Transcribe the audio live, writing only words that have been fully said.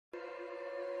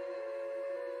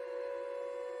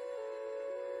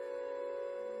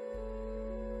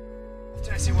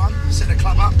Testing one, set the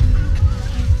club up.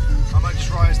 I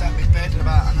just rised out of my bed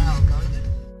about an hour ago.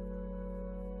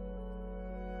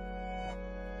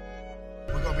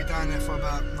 We've got to be down there for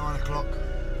about 9 o'clock.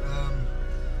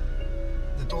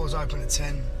 The doors open at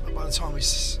 10, but by the time we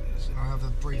have a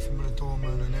briefing with the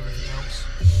doorman and everything else,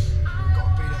 we've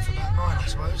got to be there for about 9, I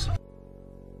suppose.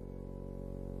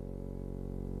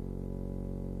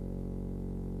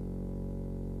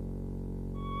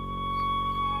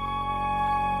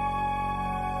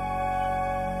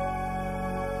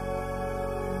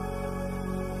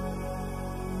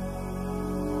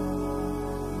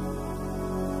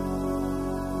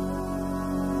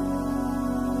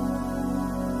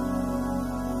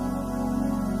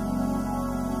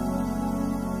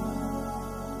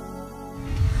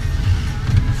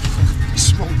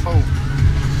 Paul.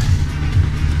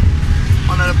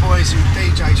 One of the boys who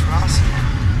DJs for us.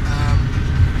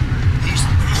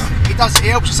 He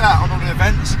helps us out on all the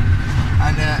events,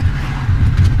 and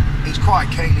he's quite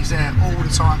keen. He's there all the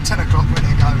time. 10 o'clock, ready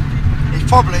to go. He's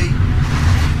probably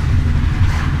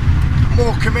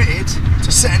more committed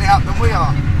to setting it up than we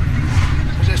are.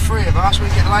 Because there's 3 of us, we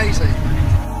get lazy.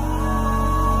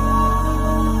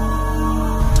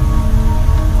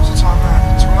 What's the time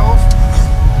now? 12.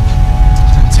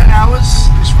 10 hours,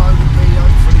 this road will be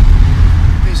hopefully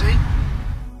busy.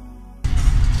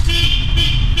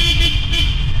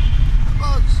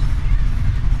 Buzz.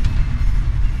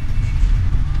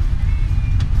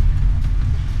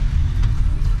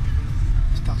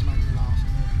 This does make me laugh,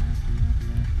 doesn't it?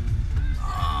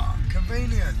 Ah,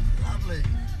 convenient, lovely.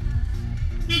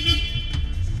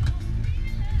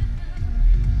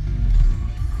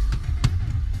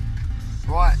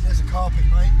 Right, there's a carpet,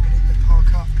 mate. We need to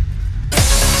park up.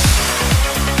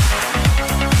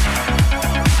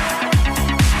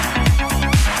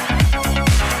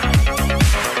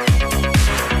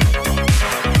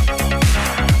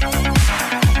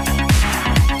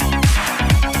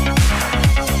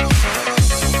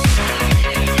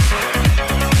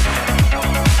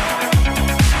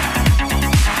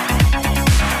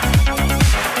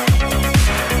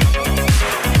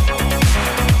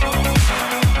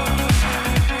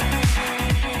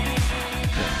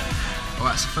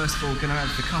 So first of all, we're going to have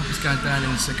the carpets going down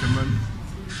in the second room.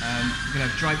 We're going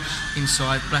to have drapes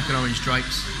inside, black and orange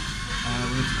drapes. We're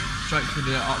going to drape through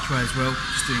the archway as well,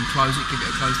 just to enclose it, give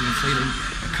it a closed-in feeling.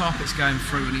 The carpet's going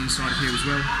through on the inside here as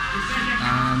well.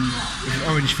 With an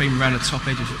orange theme around the top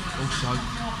edges also.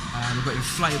 We've got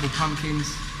inflatable pumpkins,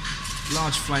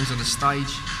 large flames on the stage,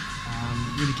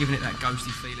 really giving it that ghosty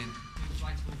feeling.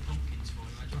 Inflatable pumpkins for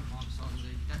you, mate, right side of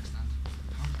the deck stand.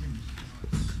 Pumpkins.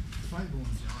 Inflatable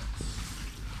ones.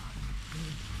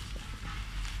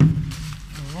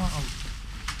 Right,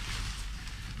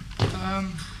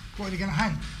 what are you going to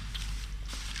hang?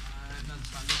 None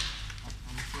stand up.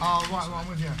 Oh, right, I'm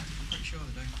with you. I'm pretty sure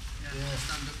they do. Yeah.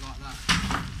 Stand up like that.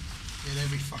 Yeah,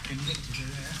 they'll be fucking nicked if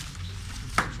they're there.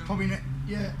 Probably,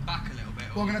 yeah. Back a little bit.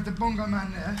 We're going to have the bongo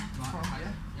man there. Right, front, okay.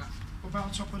 Yeah. What about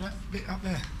on top of that bit up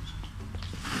there?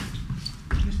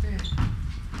 Just here.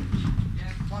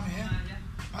 Yeah. One here. Yeah.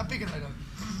 How big are they though?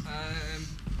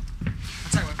 I'll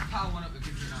tell you what, if I power one up, we'll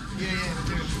give you an idea. Yeah, we'll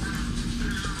do it.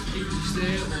 Either just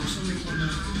there or something on the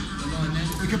line there.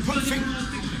 We could put things.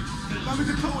 No, we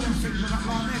could put all them things on that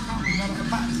line there, can't we? Like a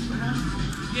bat.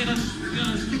 Yeah,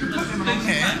 that's You could put them along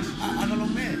there and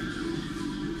along there.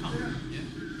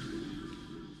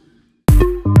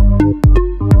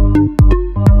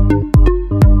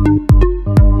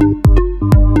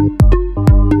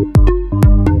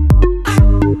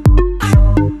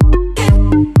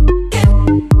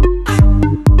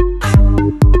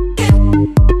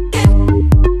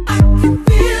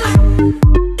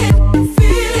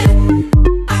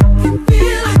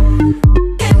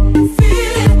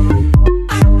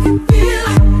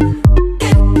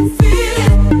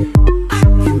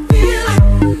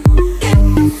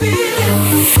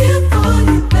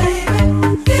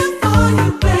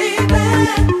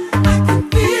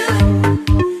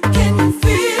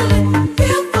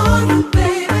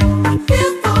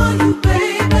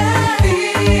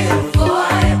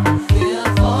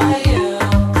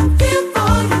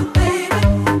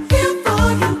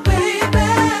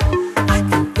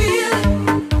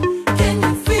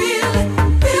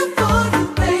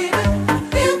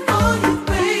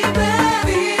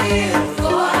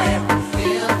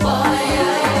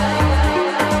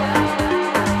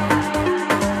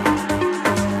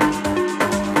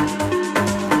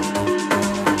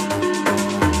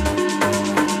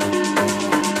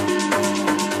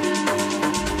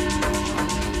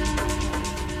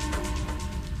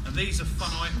 And these are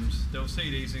fun items. They'll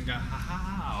see these and go, ha ha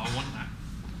ha, I want that.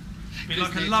 Be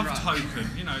like a love token,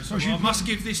 you know. So I must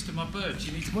give this to my birds.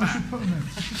 You need to bat. Put them in.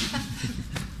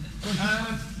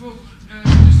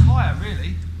 Just higher,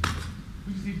 really.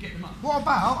 We just need to get them up. What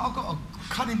about, I've got a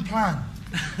cunning plan.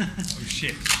 Oh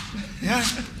shit. Yeah?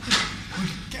 We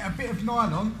get a bit of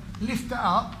nylon, lift it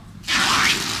up,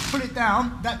 pull it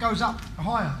down, that goes up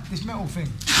higher, this metal thing.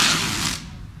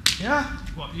 Yeah?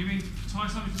 What, you mean tie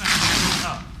something to that and pull it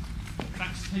up?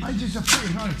 That's I just a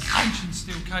pretty nice. tension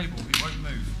steel cable, it won't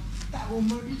move. That will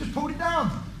move, you just pulled it down.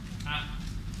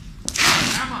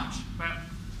 How much? About...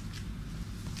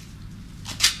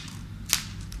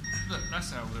 Look,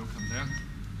 that's how they'll come down.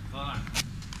 Like that.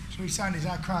 So he's saying is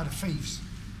our crowd of thieves.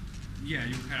 Yeah,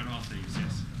 you'll count our thieves,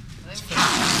 yes.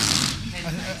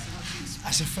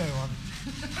 That's a fair one.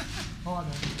 Alright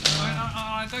then.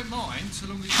 I don't mind, so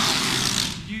long as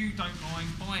you don't mind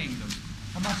buying them.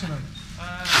 How much are they?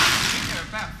 I think they're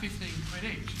about 15 quid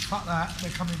each. Fuck that,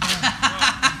 they're coming down.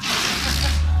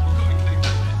 We've got to include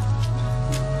that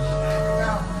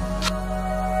Down.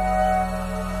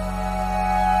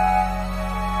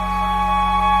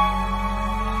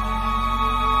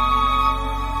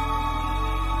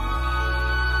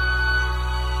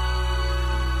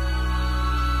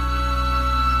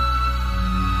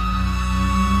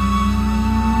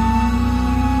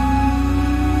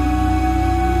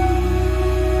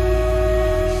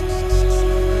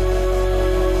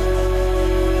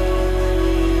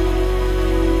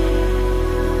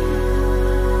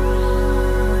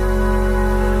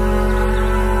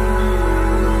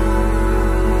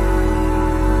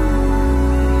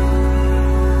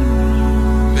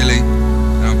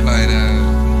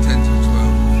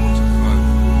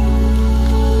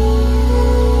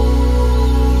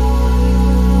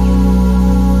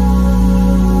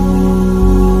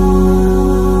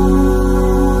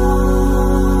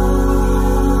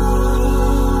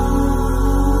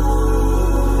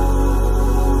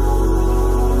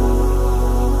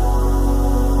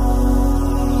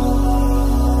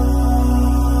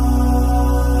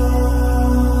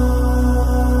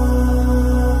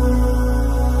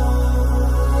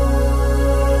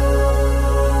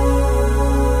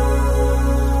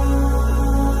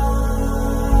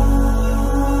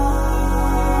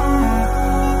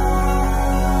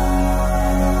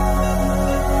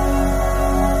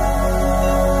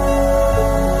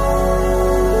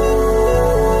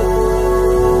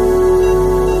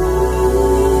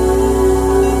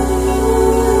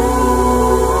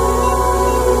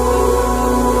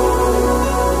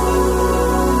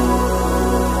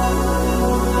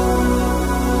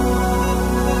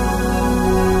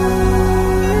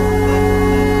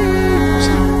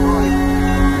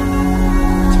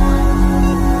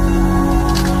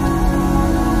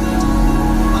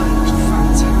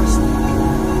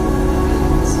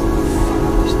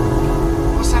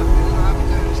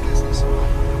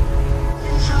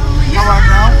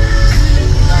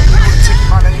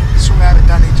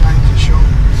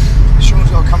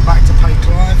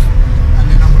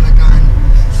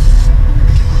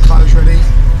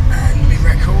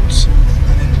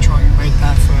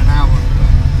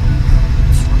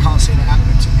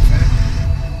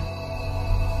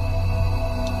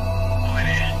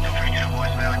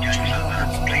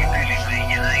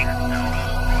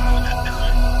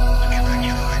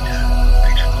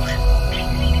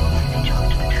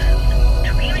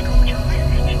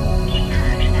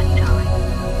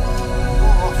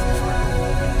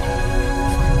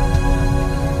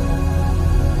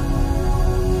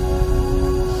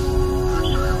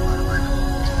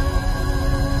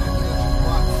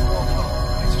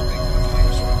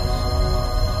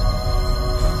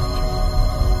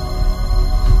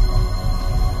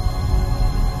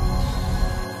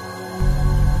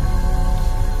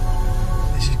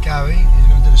 Gary, he's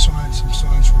going to do some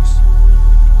science for us.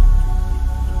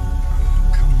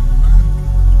 Oh, come on, man.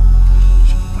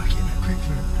 Should be back in that quick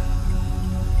for it.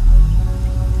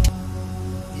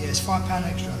 Yeah, it's £5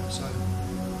 extra, so.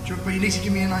 But you need to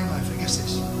give me a name though, if I guess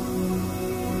this.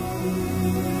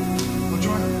 We'll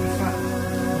join it with that.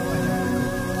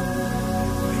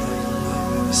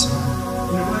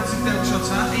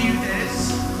 Are you Des?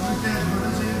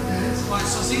 Right,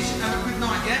 sausage, have a good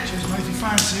night, yeah? Cheers, mate. If you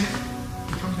fancy it,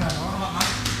 you come down, alright? Alright,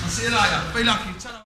 mate. I'll see you later. Be lucky.